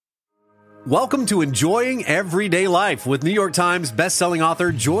Welcome to Enjoying Everyday Life with New York Times bestselling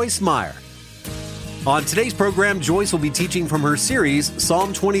author Joyce Meyer. On today's program, Joyce will be teaching from her series,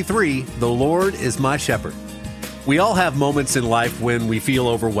 Psalm 23, The Lord is My Shepherd. We all have moments in life when we feel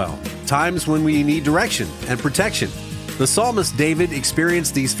overwhelmed, times when we need direction and protection. The psalmist David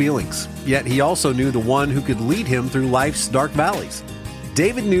experienced these feelings, yet he also knew the one who could lead him through life's dark valleys.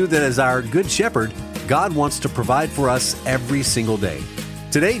 David knew that as our good shepherd, God wants to provide for us every single day.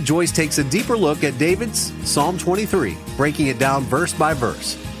 Today, Joyce takes a deeper look at David's Psalm 23, breaking it down verse by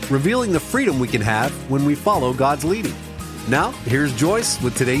verse, revealing the freedom we can have when we follow God's leading. Now, here's Joyce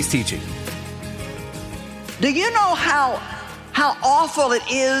with today's teaching. Do you know how awful it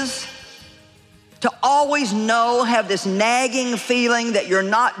is to always have this nagging feeling that you're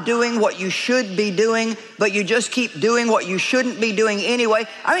not doing what you should be doing, but you just keep doing what you shouldn't be doing anyway?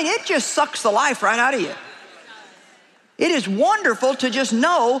 I mean, it just sucks the life right out of you. It is wonderful to just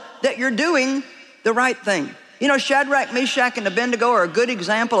know that you're doing the right thing. You know, Shadrach, Meshach, and Abednego are a good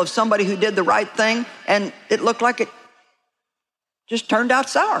example of somebody who did the right thing, and it looked like it just turned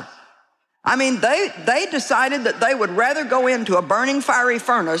out sour. I mean, they decided that they would rather go into a burning fiery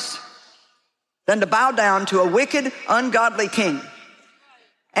furnace than to bow down to a wicked, ungodly king.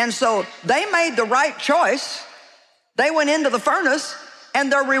 And so they made the right choice. They went into the furnace, and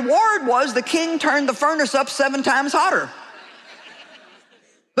their reward was the king turned the furnace up 7 times hotter.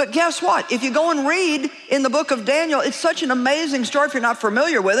 But guess what? If you go and read in the book of Daniel, it's such an amazing story if you're not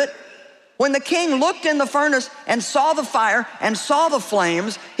familiar with it. When the king looked in the furnace and saw the fire and saw the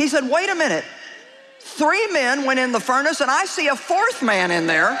flames, he said, wait a minute. 3 men went in the furnace, and I see a 4th man in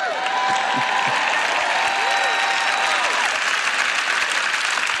there.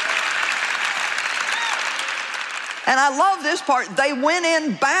 And I love this part. They went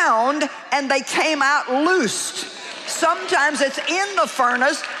in bound and they came out loosed. Sometimes it's in the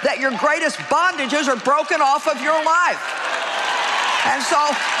furnace that your greatest bondages are broken off of your life. And so,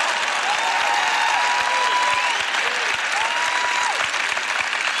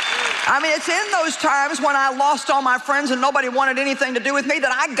 I mean, it's in those times when I lost all my friends and nobody wanted anything to do with me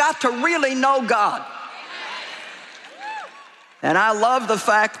that I got to really know God. And I love the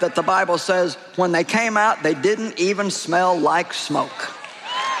fact that the Bible says when they came out, they didn't even smell like smoke.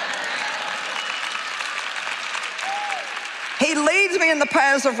 He leads me in the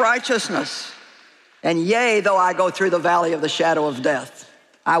paths of righteousness. And yea, though I go through the valley of the shadow of death,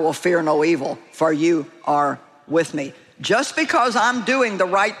 I will fear no evil, for you are with me. Just because I'm doing the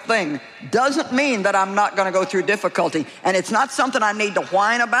right thing doesn't mean that I'm not going to go through difficulty. And it's not something I need to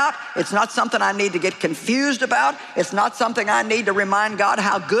whine about. It's not something I need to get confused about. It's not something I need to remind God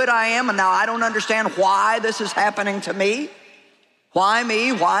how good I am. And now I don't understand why this is happening to me. Why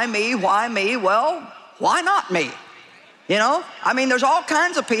me? Why me? Why me? Well, why not me? You know, I mean, there's all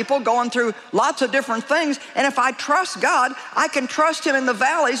kinds of people going through lots of different things. And if I trust God, I can trust him in the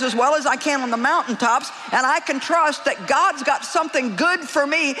valleys as well as I can on the mountaintops. And I can trust that God's got something good for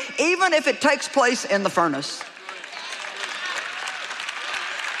me, even if it takes place in the furnace.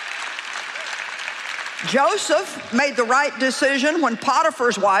 Joseph made the right decision when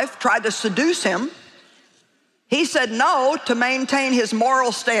Potiphar's wife tried to seduce him. He said no to maintain his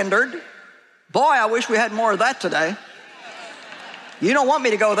moral standard. Boy, I wish we had more of that today. You don't want me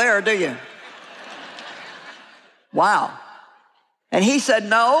to go there, do you? Wow. And he said,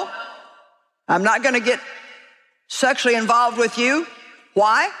 no, I'm not going to get sexually involved with you.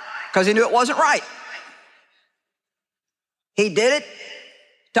 Why? Because he knew it wasn't right. He did it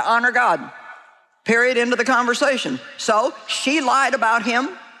to honor God. Period. End of the conversation. So she lied about him,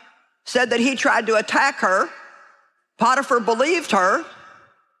 said that he tried to attack her. Potiphar believed her.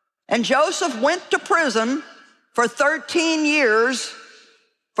 And Joseph went to prison for 13 years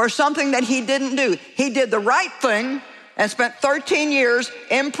for something that he didn't do. He did the right thing and spent 13 years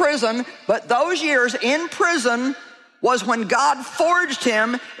in prison, but those years in prison was when God forged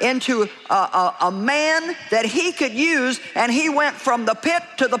him into a man that he could use, and he went from the pit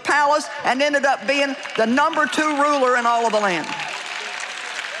to the palace and ended up being the number 2 ruler in all of the land.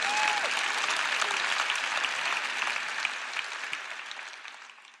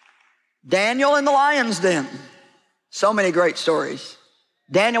 Daniel in the lion's den. So many great stories.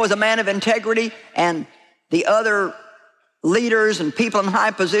 Daniel was a man of integrity, and the other leaders and people in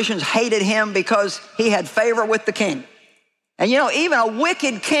high positions hated him because he had favor with the king. And you know, even a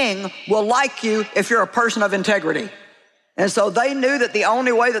wicked king will like you if you're a person of integrity. And so they knew that the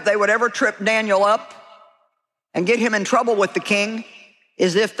only way that they would ever trip Daniel up and get him in trouble with the king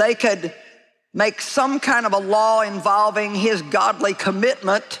is if they could make some kind of a law involving his godly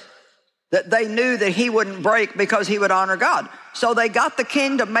commitment that they knew that he wouldn't break because he would honor God. So they got the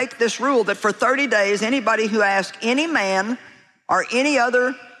king to make this rule that for 30 days, anybody who asked any man or any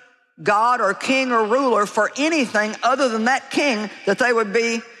other god or king or ruler for anything other than that king, that they would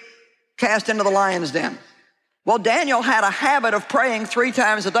be cast into the lion's den. Well, Daniel had a habit of praying 3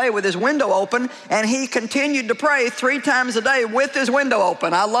 times a day with his window open, and he continued to pray 3 times a day with his window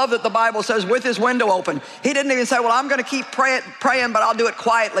open. I love that the Bible says with his window open. He didn't even say, well, I'm going to keep praying, but I'll do it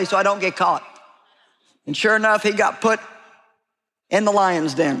quietly so I don't get caught. And sure enough, he got put in the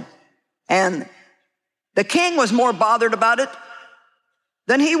lion's den. And the king was more bothered about it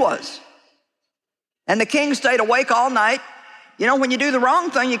than he was. And the king stayed awake all night. You know, when you do the wrong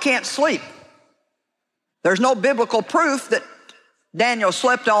thing, you can't sleep. There's no biblical proof that Daniel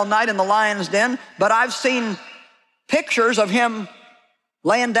slept all night in the lion's den, but I've seen pictures of him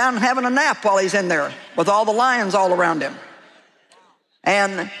laying down and having a nap while he's in there with all the lions all around him.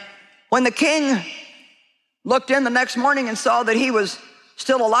 And when the king looked in the next morning and saw that he was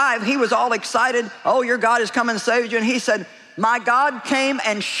still alive, he was all excited. Oh, your God has come and saved you. And he said, my God came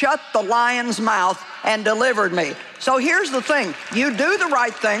and shut the lion's mouth and delivered me. So here's the thing. You do the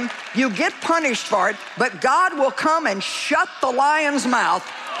right thing, you get punished for it, but God will come and shut the lion's mouth.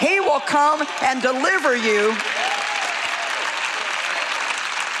 He will come and deliver you.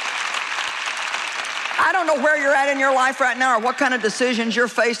 I don't know where you're at in your life right now, or what kind of decisions you're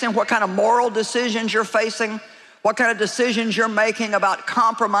facing, what kind of moral decisions you're facing, what kind of decisions you're making about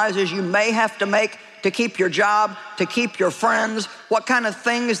compromises you may have to make to keep your job, to keep your friends, what kind of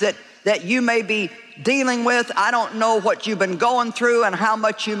things that you may be dealing with. I don't know what you've been going through and how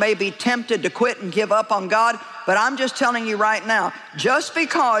much you may be tempted to quit and give up on God, but I'm just telling you right now, just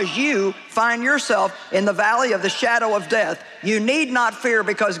because you find yourself in the valley of the shadow of death, you need not fear,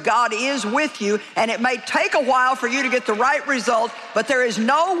 because God is with you, and it may take a while for you to get the right result, but there is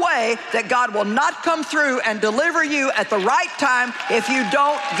no way that God will not come through and deliver you at the right time if you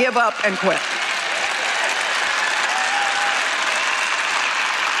don't give up and quit.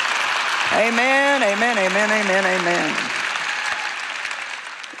 Amen, amen, amen, amen, amen.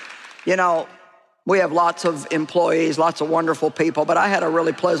 You know, we have lots of employees, lots of wonderful people, but I had a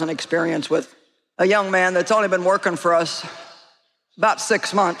really pleasant experience with a young man that's only been working for us about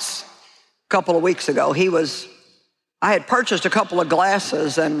 6 months. A couple of weeks ago, I had purchased a couple of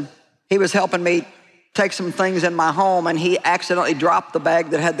glasses, and he was helping me take some things in my home, and he accidentally dropped the bag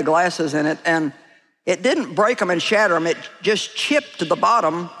that had the glasses in it, and it didn't break them and shatter them, it just chipped the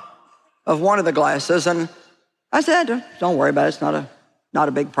bottom of one of the glasses. And I said, don't worry about it, it's not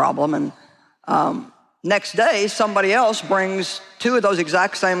a big problem. And next day, somebody else brings 2 of those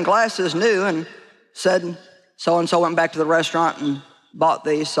exact same glasses new and said, so-and-so went back to the restaurant and bought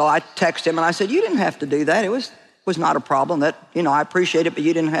these. So I texted him and I said, you didn't have to do that. It was not a problem. That, I appreciate it, but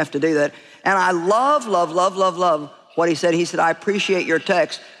you didn't have to do that. And I love what he said. He said, I appreciate your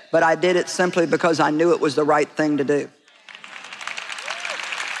text, but I did it simply because I knew it was the right thing to do.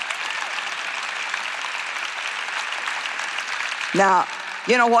 Now,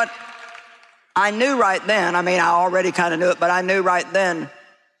 you know what? I knew right then, I already kind of knew it, but I knew right then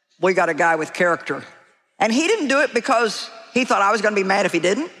we got a guy with character. And he didn't do it because he thought I was going to be mad if he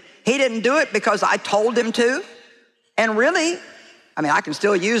didn't. He didn't do it because I told him to. And really, I can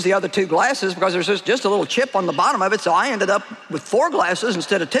still use the other 2 glasses because there's just a little chip on the bottom of it, so I ended up with 4 glasses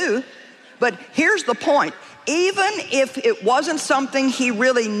instead of 2. But here's the point. Even if it wasn't something he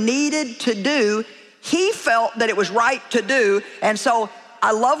really needed to do, he felt that it was right to do. And so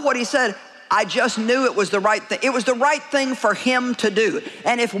I love what he said. I just knew it was the right thing. It was the right thing for him to do.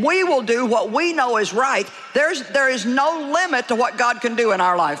 And if we will do what we know is right, there is no limit to what God can do in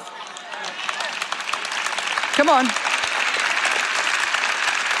our life. Come on.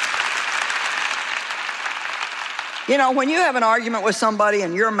 When you have an argument with somebody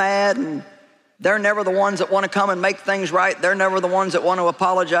and you're mad and they're never the ones that want to come and make things right. They're never the ones that want to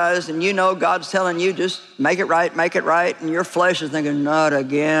apologize. And God's telling you, just make it right, make it right. And your flesh is thinking, not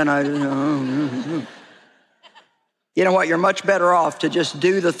again. You know what? You're much better off to just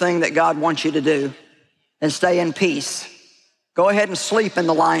do the thing that God wants you to do and stay in peace. Go ahead and sleep in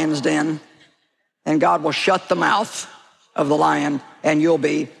the lion's den, and God will shut the mouth of the lion, and you'll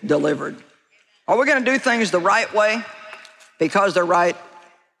be delivered. Are we going to do things the right way because they're right?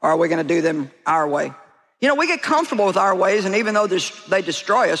 Or are we going to do them our way? We get comfortable with our ways, and even though they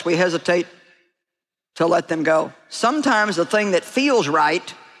destroy us, we hesitate to let them go. Sometimes the thing that feels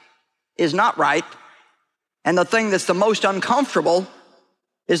right is not right, and the thing that's the most uncomfortable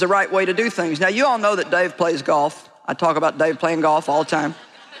is the right way to do things. Now, you all know that Dave plays golf. I talk about Dave playing golf all the time.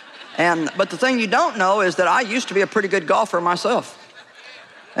 But the thing you don't know is that I used to be a pretty good golfer myself.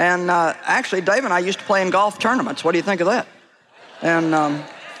 And actually, Dave and I used to play in golf tournaments. What do you think of that? And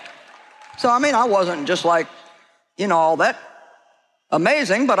so, I mean, I wasn't just like, all that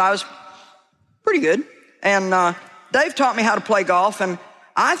amazing, but I was pretty good. And Dave taught me how to play golf, and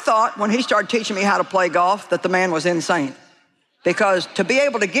I thought when he started teaching me how to play golf that the man was insane. Because to be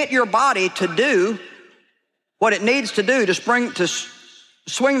able to get your body to do what it needs to do to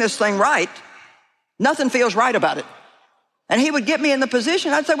swing this thing right, nothing feels right about it. And he would get me in the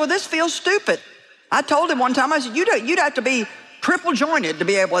position, I'd say, well, this feels stupid. I told him one time, I said, you'd have to be triple jointed to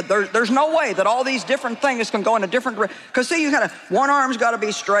be able to, there's no way that all these different things can go in a different direction. Because see, one arm's got to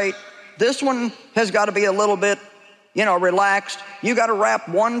be straight. This one has got to be a little bit, relaxed. You got to wrap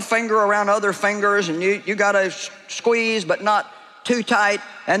one finger around other fingers, and you got to squeeze, but not too tight.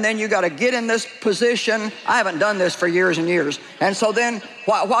 And then you got to get in this position. I haven't done this for years and years. And so then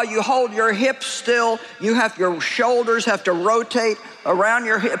while you hold your hips still, your shoulders have to rotate around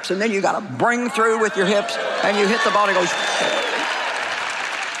your hips, and then you got to bring through with your hips, and you hit the ball and it goes.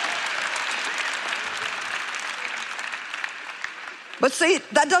 But see,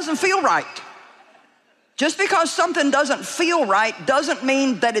 that doesn't feel right. Just because something doesn't feel right doesn't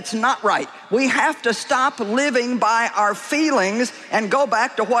mean that it's not right. We have to stop living by our feelings and go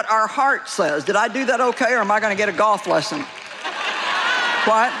back to what our heart says. Did I do that okay, or am I going to get a golf lesson?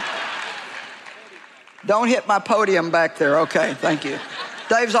 What? Don't hit my podium back there. Okay, thank you.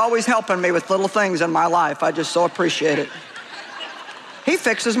 Dave's always helping me with little things in my life. I just so appreciate it. He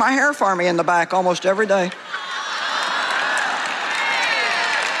fixes my hair for me in the back almost every day.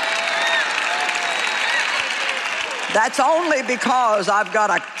 That's only because I've got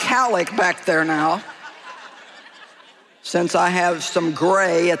a cowlick back there now, since I have some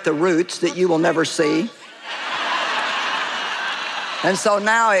gray at the roots that you will never see. And so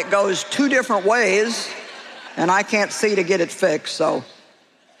now it goes two different ways, and I can't see to get it fixed, so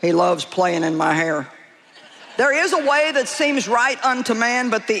he loves playing in my hair. There is a way that seems right unto man,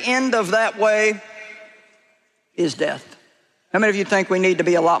 but the end of that way is death. How many of you think we need to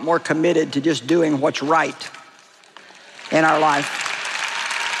be a lot more committed to just doing what's right in our life?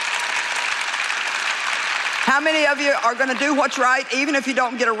 How many of you are going to do what's right even if you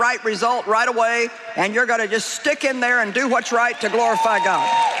don't get a right result right away, and you're going to just stick in there and do what's right to glorify God?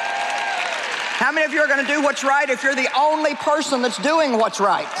 How many of you are going to do what's right if you're the only person that's doing what's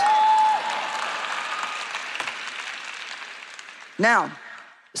right? Now,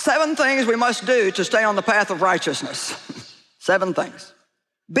 7 things we must do to stay on the path of righteousness. 7 things.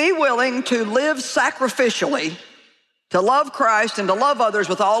 Be willing to live sacrificially, to love Christ and to love others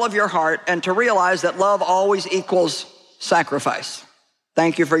with all of your heart, and to realize that love always equals sacrifice.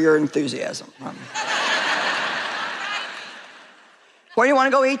 Thank you for your enthusiasm. Where do you want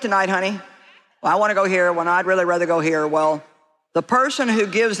to go eat tonight, honey? Well, I want to go here. Well, I'd really rather go here. Well, the person who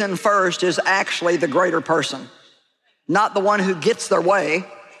gives in first is actually the greater person, not the one who gets their way.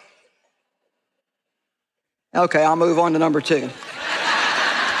 Okay, I'll move on to number 2.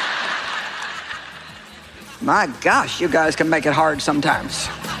 My gosh, you guys can make it hard sometimes.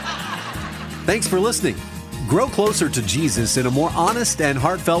 Thanks for listening. Grow closer to Jesus in a more honest and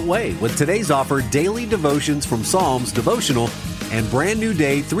heartfelt way with today's offer: daily devotions from Psalms devotional and brand new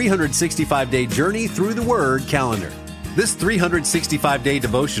day 365-day journey through the Word calendar. This 365-day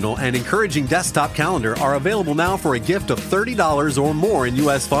devotional and encouraging desktop calendar are available now for a gift of $30 or more in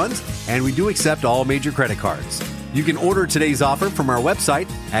U.S. funds, and we do accept all major credit cards. You can order today's offer from our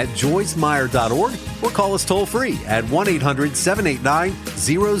website at joycemeyer.org or call us toll-free at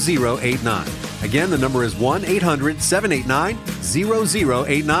 1-800-789-0089. Again, the number is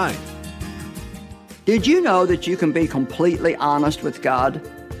 1-800-789-0089. Did you know that you can be completely honest with God?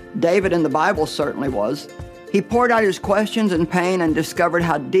 David in the Bible certainly was. He poured out his questions and pain and discovered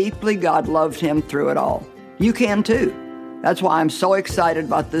how deeply God loved him through it all. You can too. That's why I'm so excited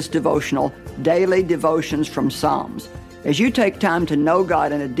about this devotional, Daily Devotions from Psalms. As you take time to know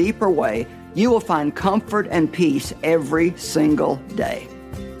God in a deeper way, you will find comfort and peace every single day.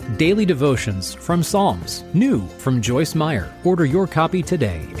 Daily Devotions from Psalms, new from Joyce Meyer. Order your copy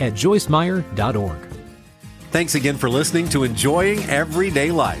today at joycemeyer.org. Thanks again for listening to Enjoying Everyday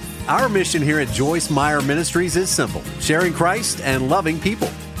Life. Our mission here at Joyce Meyer Ministries is simple: sharing Christ and loving people.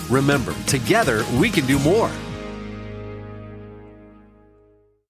 Remember, together we can do more.